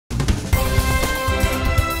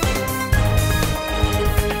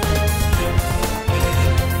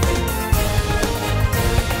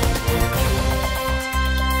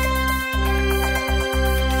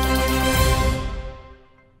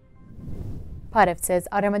Բարևձեզ,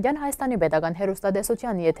 Արեւմտեան Հայաստանի պետական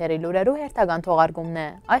հեռուստատեսության եթերի լուրերու հերթական թողարկումն է։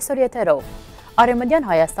 Այսօր եթերով Արեւմտեան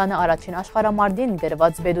Հայաստանը առաջին աշխարհամարտին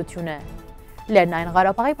կռուած պետութիւն է։ Լեռնային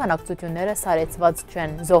Ղարաբաղի բանակցությունները սառեցուած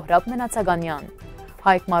չեն, Զօհրապ Մնացականեան։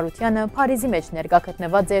 Մարութեանը Փարիզի մեջ ներկա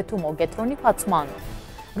գտնված է Թումո կեդրոնի բացման։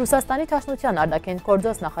 Ռուսաստանի Դաշնութեան Արտաքին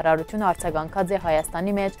Գործոց Նախարարութիւնը արձագանքած է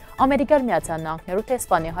Հայաստանի մեջ ԱՄՆ-ի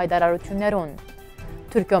դեսպանի յայտարարութիւններուն։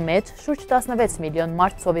 Թուրքիո մեջ շուրջ 16 միլիոն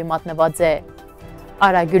մարդ սովի մատնուած է։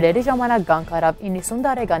 Գիւլերի ժամանակ գանք արավ 90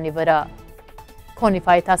 տարեկանի վրա։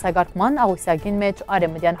 ConIFA-ի դասակարգման աղյուսակին մեջ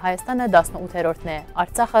Արեւմտեան Հայաստանը 18-րդն է,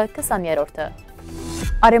 Արցախը 20-րդը։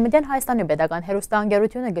 Արեւմտեան Հայաստանի պետական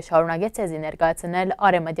հեռուստաընկերությունը կշարունակի ցեզի ներկայացնել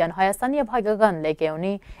Արեւմտեան Հայաստանի եւ հայկական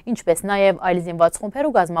լեգեոնի, ինչպես նաեւ այլ զինված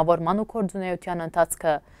խումբերու գազմավորման ու գործունեության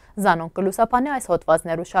ընթացքը։ Զանոն կլուսապանի այս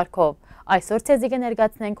հոդվածներու շարքով։ Այսօր ցեզի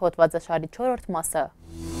կներկայացնենք հոդվածը շարի 4-րդ մասը։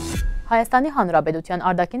 Հայաստանի Հանրապետության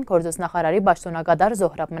Արտաքին Գործոց Նախարարի պաշտոնակատար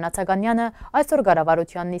Զօհրապ Մնացականեանը այսօր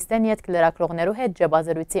կառավարության նիստեն յետ լրագրողներու հետ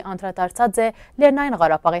ջեբազրույցի անդրադարձած է Լեռնային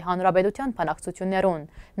Ղարաբաղի Հանրապետության բանակցություններուն,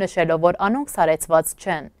 նշելով, որ անոնք սառեցված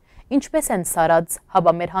չեն։ Ինչպես են սառած,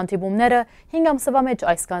 հաբա մեր հանդիպումները 5 ամսվա մեջ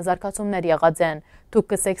այսքան զարգացումներ եղած են։ Դուք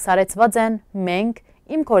կսեք սառեցված են, մենք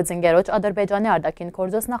իմ գործընկերոջ Ադրբեջանի Արտաքին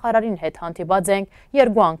Գործոց Նախարարին հետ հանդիպած ենք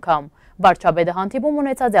 2 անգամ։ Վարչապետը հանդիպում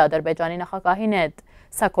ունեցած է Ադրբեջանի նախագահին հետ։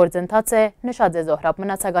 Սա գործընթաց է, նշած է Զօհրապ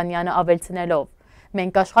Մնացականեանը ավելցնելով։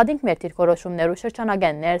 Մենք աշխատենք մեր դիրքորոշումներու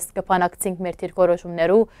շրջանագեն ներս, կփանակցենք մեր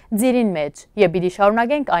դիրքորոշումներու ձիրին մեջ եւ պիտի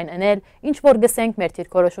շարունակենք այն անել, ինչ որ գսենք մեր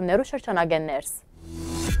դիրքորոշումներու շրջանագեն ներս։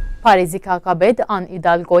 Փարիզի քաղաքապետ Ան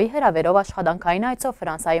Իդալգոյի հրավերով աշխատանքային այցով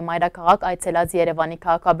Ֆրանսիայի մայրաքաղաք այցելած Երևանի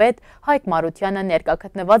քաղաքապետ Մարութեանը ներկա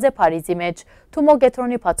գտնված է Փարիզի մեջ Թումո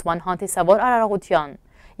կեդրոնի բացման հանդիսավոր արարողության։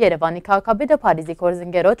 Երևանի քաղաքապետը Փարիզի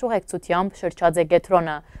գործընկերոջ ուղեկցությամբ շրջած է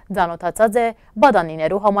կեդրոնը, ծանոթացած է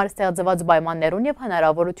բադանիներու համար ստեղծված պայմաններուն եւ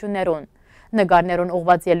հնարավորություններուն։ Նկարներուն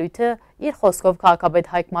ուղված ելույթը իր խոսքով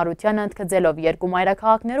քաղաքապետ Մարութեանը ընդգծելով երկու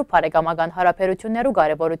մայրաքաղաքներու բարեկամական հարաբերություններու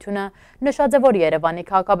կարեւորությունը նշած է, որ Երևանի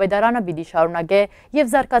քաղաքապետարանը պիտի շարունակե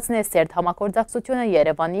եւ զարգացնե սերտ համագործակցությունը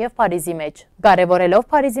Երևանի եւ Փարիզի մեջ։ Կարեւորելով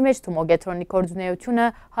Փարիզի մեջ Թումո կեդրոնի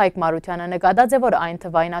գործունեությունը, Մարութեանը նկատած է, որ այն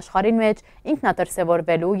թվային աշխարհին մեջ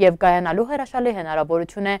ինքնատրսևորվելու եւ գայանալու հրաշալի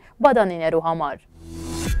հնարավորություն է բադանիներու համար։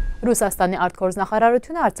 Ռուսաստանի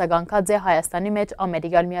արտգործնախարարությունը արձագանքած է Հայաստանի մեջ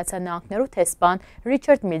ԱՄՆ-ի դեսպան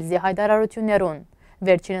Ռիչարդ Միլզի յայտարարութիւններուն։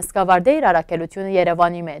 Վերջինս կավարտե իր առաքելությունը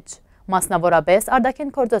Երևանի մեջ։ Մասնավորապես Արտաքին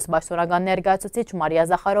Գործոց պաշտոնական ներկայացուցիչ Մարիա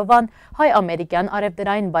Զախարովան հայ-ամերիկյան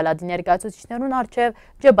արևդրային բալադի ներկայացուցիչներուն առջև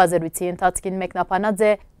ջեբազրույցի ընթացքին մեկնաբանած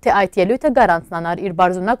է, թե այդ ելույթը գարանցնանար իր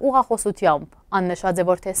բարձունակ ուղղախոսությամբ։ Աննշած է,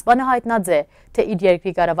 որ դեսպանը հայտնած է, թե իր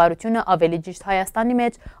երկրի կառավարությունը ավելի ճիշտ Հայաստանի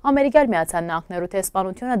մեջ ԱՄՆ-ի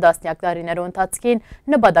դեսպանությունը տասնյակ տարիներու ընթացքին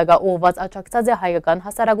նպատակաուղղված աջակցած է հայկական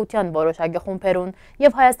հասարակության որոշակի խումբերուն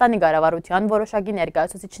եւ Հայաստանի կառավարության որոշակի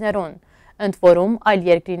ներկայացուցիչներուն։ Ընդ որում, այլ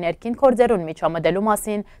երկրի ներքին գործերուն միջամտելու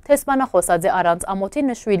մասին դեսպանը խոսած է առանց ամոթի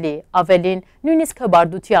նշույլի, ավելին նույնիսկ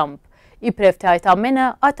հբարդությամբ։ Իբրև թե այդ ամենը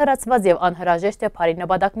արդարացված եւ անհրաժեշտ է բարի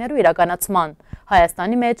նպատակներու իրականացման,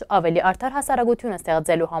 Հայաստանի մեջ ավելի արդար հասարակություն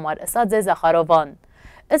ստեղծելու համար, ըսած է Զախարովան։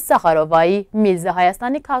 Ըստ Զախարովայի, Միլզը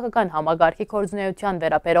Հայաստանի քաղաքական համագարքի գործունեության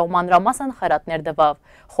վերաբերող մանրամասն խրատներ տվավ,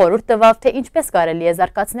 խորհուրդ տվավ, թե ինչպես կարելի է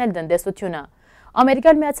զարգացնել տնտեսությունը։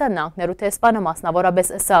 ԱՄՆ-ի դեսպանը մասնավորապես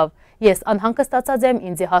ըսավ. «Ես անհանգստացած եմ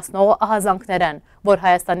ինձի հասնող ահազանգներեն, որ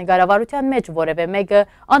Հայաստանի կառավարության մեջ որևէ մեկը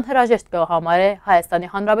անհրաժեշտ կհամարե Հայաստանի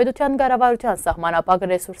Հանրապետության կառավարության սահմանափակ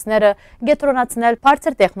ռեսուրսները կենտրոնացնել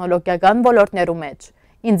բարձր տեխնոլոգիական ոլորտներու մեջ։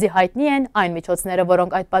 Ինձի հայտնի են այն միջոցները,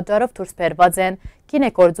 որոնք այդ պատճառով դուրս բերված են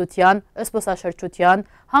գինեգործության, զբոսաշրջության,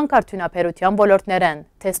 հանքարդյունաբերության ոլորտներեն»։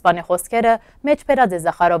 Դեսպանի խոսքերը մեջ բերած է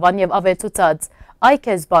Զախարովան եւ ավելցուցած. «Այ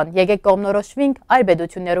քեզ բան, եկեք կողմնորոշվենք այլ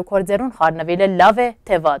պետություններու գործերուն խառնվելը լավ է,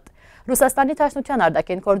 թե վատ»։ Ռուսաստանի Դաշնութեան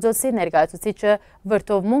Արտաքին Գործոցի ներկայացուցիչը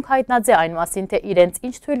վրդովմունք հայտնած է այն մասին, թե իրենց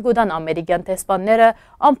ինչ թույլ կտան ամերիկյան դեսպանները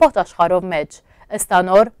ամբողջ աշխարհով մեջ։ Ըստ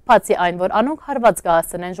անոր, բացի այն, որ անոնք հարված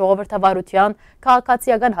կհասցնեն ժողովրդավարության,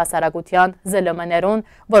 քաղաքացիական հասարակության, ԶԼՄ-ներուն,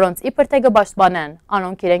 որոնց իբր թե կպաշտպանեն,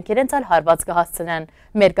 անոնք իրենց այլ հարված կհասցնեն,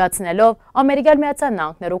 մերկացնելով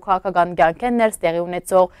ԱՄՆ-ի քաղաքական կյանքեն ներս տեղի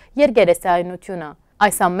ունեցող երկերեսայնությունը։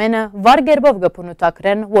 Այս ամենը վառ գերբով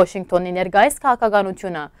կփնութակրեն Վաշինգտոնի ներկայիս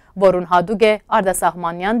քաղաքականությունը, որուն հատուկ է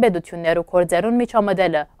արտասահմանյան պետություններու գործերուն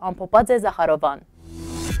միջամտելը, ամփոփած է Զախարովան։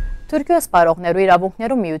 Թուրքիո սպառողներու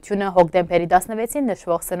իրավունքներու միությունը հոկտեմբերի 16-ին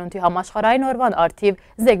նշվող սնունդի համաշխարհային օրվան առթիվ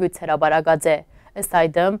զեկույց հրապարակած է։ Ըստ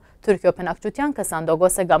այդմ, Թուրքիո բնակչության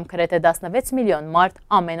 20%-ը կամ գրեթե 16 միլիոն մարդ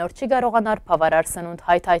ամեն օր չի կարողանար բավարար սնունդ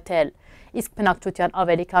հայթայթել։ իսկ բնակչության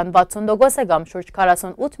ավելի քան 60%-ը կամ շուրջ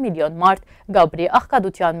 48 միլիոն մարդ գաբրի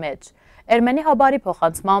աղքատության մեջ։ Էրմենի հաբարի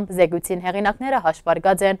փոխանցմամբ զեկույցին հեղինակները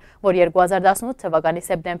հաշվարկած են, որ 2018 թվականի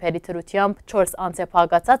սեպտեմբերի թրությամբ 4 անց է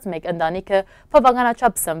փակացած մեկ ընտանիքը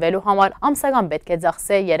բավականաչափ սնվելու համար ամսական պետք է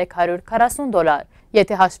ծախսե $340։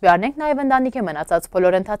 Եթե հաշվի առնենք նաև ընտանիքի մնացած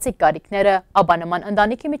բոլոր ընթացիկ կարիքները, ապա նման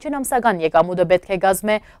ընտանիքի միջին ամսական եկամուտը պետք է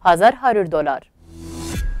կազմե $1100։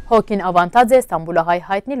 Հոգին ավանդած է Ստամբուլահայ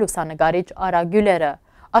հայտնի լուսանկարիչ Արա Գիւլերը։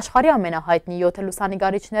 Աշխարհի ամենահայտնի 7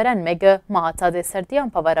 լուսանկարիչներն մեկը մահացած է սրտի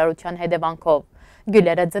անբավարարության հետևանքով։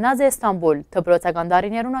 Գիւլերը ծնած է Ստամբուլ, դպրոցական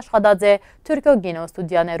տարիներուն աշխատած է թուրքո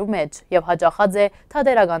կինոստուդիաներու մեջ եւ հաճախած է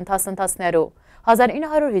թատերական դասընթացներու։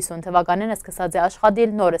 1950 թվականին սկսած է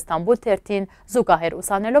աշխատել նոր Ստամբուլ թերթին զուգահեռ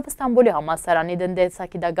ուսանելով Ստամբուլի համալսարանի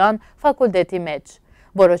տնտեսագիտական ֆակուլտետի մեջ։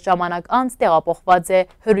 Որոշ ժամանակ անց տեղափոխված է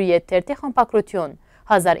Հրրիեթ թերթի խմբակրություն։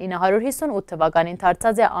 1958 թվականին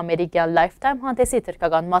դարձած է ամերիկյան Lifetime հանդեսի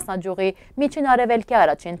թրքական մասնաճյուղի միջին արևելքի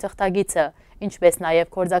առաջին թղթագիծը, ինչպես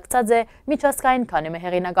նաև գործակցած է միջազգային քանի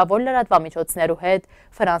հեղինակավոր լրատվամիջոցներու հետ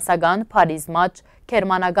ֆրանսական Փարիզ Մաչ,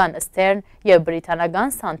 գերմանական Stern եւ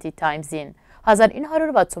բրիտանական Sunday Times-ին։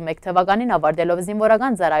 1961 թվականին ավարտելով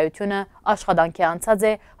զինվորական ծառայությունը աշխատանքի անցած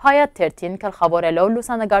է Հայատ թերթին գլխավորելով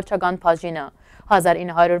լուսանկարչական բաժինը։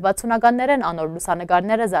 1960-ականներն անոր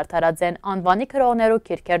լուսանկարները զարդարած են անվանի քրոներու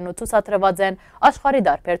քիրքերն ու ցուցադրված են աշխարհի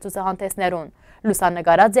դարբեր ցուցահանդեսներուն։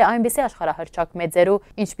 Լուսանկարած է այնպիսի աշխարհահռչակ մեծերու,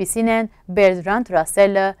 ինչպիսին են Բերտրանդ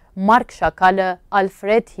Ռասելը, Մարկ Շակալը,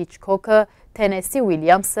 Ալֆրեդ Հիչքոքը, Թենեսի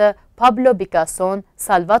Ուիլյամսը, Պաբլո Պիկասոն,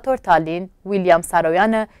 Սալվատոր Դալին, Ուիլյամ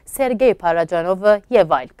Սարոյանը, Սերգեյ Փարաջանովը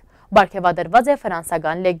եւ այլք։ Բարգեւադրված է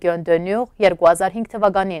ֆրանսական Legion d'honneur 2005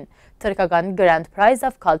 թվականին, թրքական Grand Prize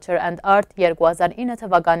of Culture and Art 2009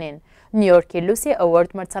 թվականին, Նյու Յորքի Lucy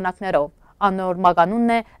Award մրցանակներով։ Անոր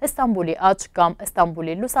մականունն է Ստամբուլի աչք կամ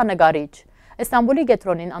Ստամբուլի լուսանկարիչ։ Ստամբուլի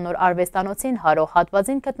կեդրոնին անոր արվեստանոցին հարող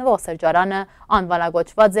հատվածին գտնվող սրճարանը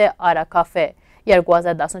անվանակոչված է Արա Կաֆե։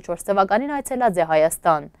 2014 թվականին այցելած է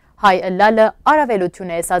Հայաստան։ Հայ ըլլալը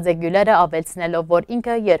առավելություն է եսած է Գիւլերը ավելցնելով, որ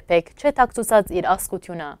ինքը երբեք չէ թաքցուցած իր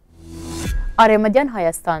ասկությունը։ Արեւմտեան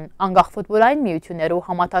Հայաստան անկախ ֆուտբոլային միություններու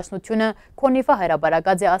համադաշնությունը ConIFA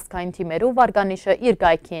հրաբարակած է ազգային թիմերու վարկանիշը իր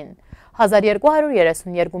գայքին։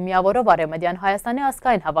 1232 միավորով Արեւմտեան Հայաստանի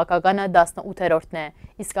ազգային հավաքականը 18-րդն է,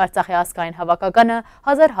 իսկ Արցախի ազգային հավաքականը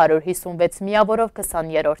 1156 միավորով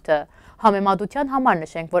 20-րդը։ Համեմատության համար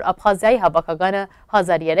նշենք, որ Աբխազիայի հավաքականը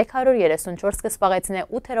 1334 կսպաղեցնե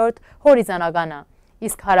 8-րդ հորիզոնականը,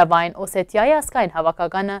 իսկ Հարավային Օսեթիայի ազգային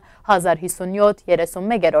հավաքականը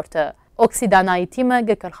 1057-31-րդը։ Օքսիդանայի թիմը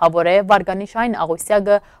գլխավոր է վարկանիշային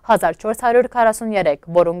աղյուսյակը 1443,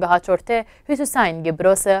 որուն գահաճորդ է Հյուսիսային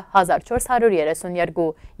Գիբրոսը 1432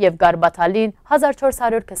 եւ Գարբաթալին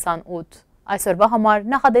 1428։ Այսօրվա համար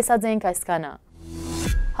նախադեսած ենք այսքանը։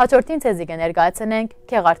 Հաջորդին ցեզի կներկայացնենք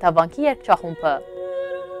Քեղարթավանքի երգչախումբը։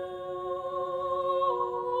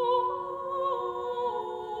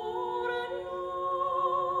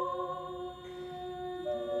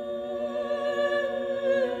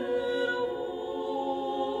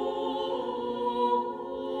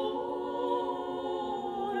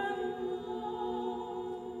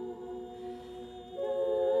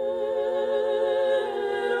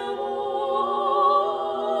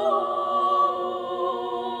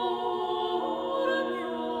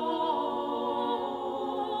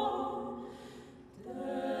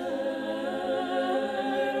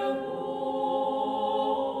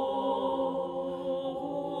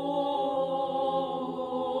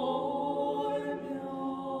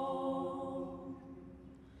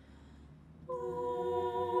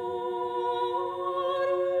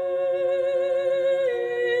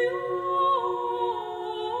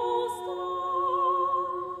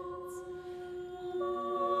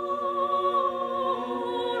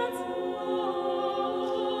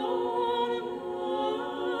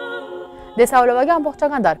 Դեսահոլովակի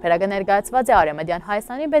ամբողջական դարբերակը ներկայացված է Արեւմտեան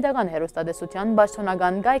Հայաստանի պետական հեռուստատեսության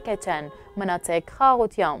պաշտոնական գայքեչեն։ Մնացեք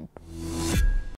խաղաղությամբ։